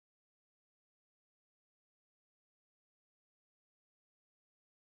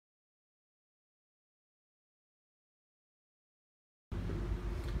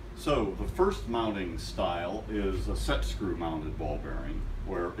So the first mounting style is a set screw mounted ball bearing,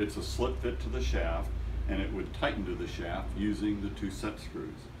 where it's a slip fit to the shaft and it would tighten to the shaft using the two set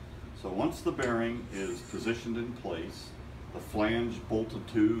screws. So once the bearing is positioned in place, the flange bolted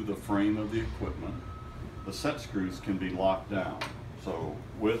to the frame of the equipment, the set screws can be locked down. So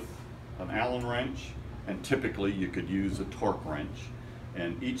with an Allen wrench, and typically you could use a torque wrench,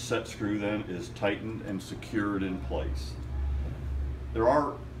 and each set screw then is tightened and secured in place. There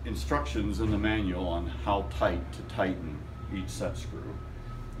are instructions in the manual on how tight to tighten each set screw.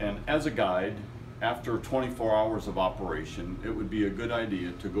 And as a guide, after 24 hours of operation, it would be a good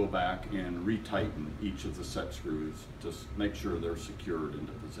idea to go back and retighten each of the set screws to make sure they're secured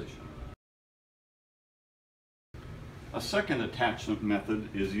into position. A second attachment method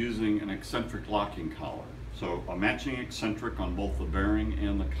is using an eccentric locking collar. So a matching eccentric on both the bearing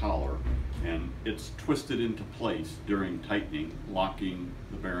and the collar, and it's twisted into place during tightening, locking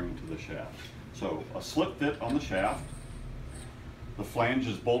the bearing to the shaft. So a slip fit on the shaft, the flange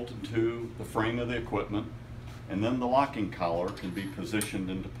is bolted to the frame of the equipment, and then the locking collar can be positioned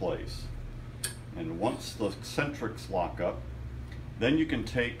into place. And once the eccentrics lock up, then you can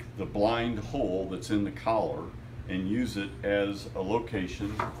take the blind hole that's in the collar and use it as a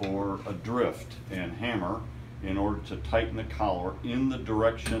location for a drift and hammer in order to tighten the collar in the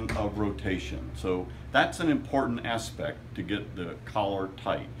direction of rotation. So that's an important aspect to get the collar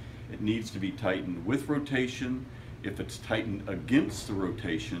tight. It needs to be tightened with rotation. If it's tightened against the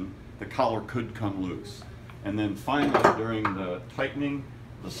rotation, the collar could come loose. And then finally, during the tightening,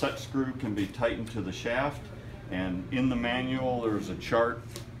 the set screw can be tightened to the shaft, and in the manual there's a chart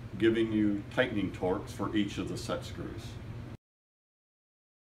giving you tightening torques for each of the set screws.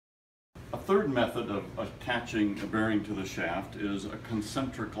 A third method of attaching a bearing to the shaft is a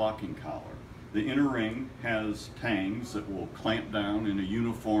concentric locking collar. The inner ring has tangs that will clamp down in a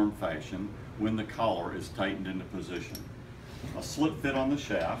uniform fashion when the collar is tightened into position. A slip fit on the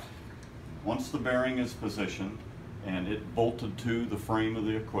shaft. Once the bearing is positioned and it bolted to the frame of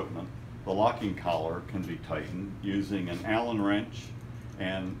the equipment, the locking collar can be tightened using an Allen wrench,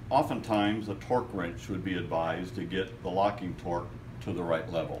 and oftentimes a torque wrench would be advised to get the locking torque to the right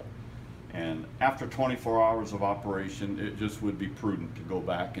level. And after 24 hours of operation, it just would be prudent to go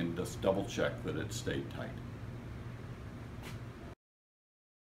back and just double check that it stayed tight.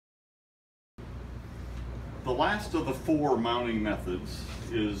 The last of the four mounting methods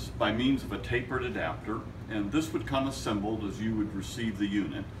is by means of a tapered adapter, and this would come assembled as you would receive the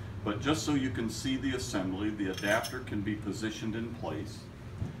unit. But just so you can see the assembly, the adapter can be positioned in place.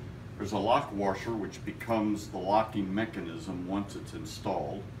 There's a lock washer which becomes the locking mechanism once it's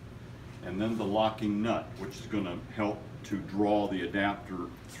installed, and then the locking nut, which is going to help to draw the adapter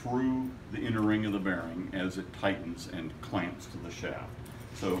through the inner ring of the bearing as it tightens and clamps to the shaft.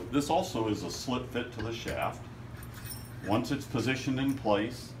 So this also is a slip fit to the shaft. Once it's positioned in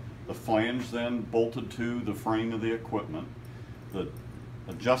place, the flange then bolted to the frame of the equipment. The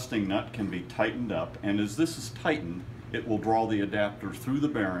adjusting nut can be tightened up, and as this is tightened, it will draw the adapter through the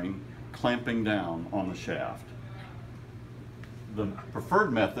bearing, clamping down on the shaft. The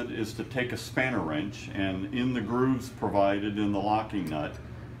preferred method is to take a spanner wrench, and in the grooves provided in the locking nut,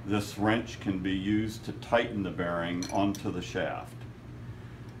 this wrench can be used to tighten the bearing onto the shaft.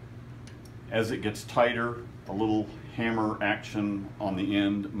 As it gets tighter, a little hammer action on the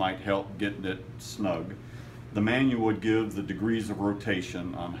end might help get it snug. The manual would give the degrees of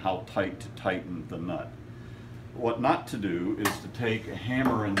rotation on how tight to tighten the nut. What not to do is to take a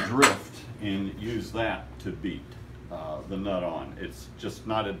hammer and drift and use that to beat the nut on. It's just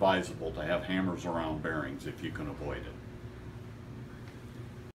not advisable to have hammers around bearings if you can avoid it.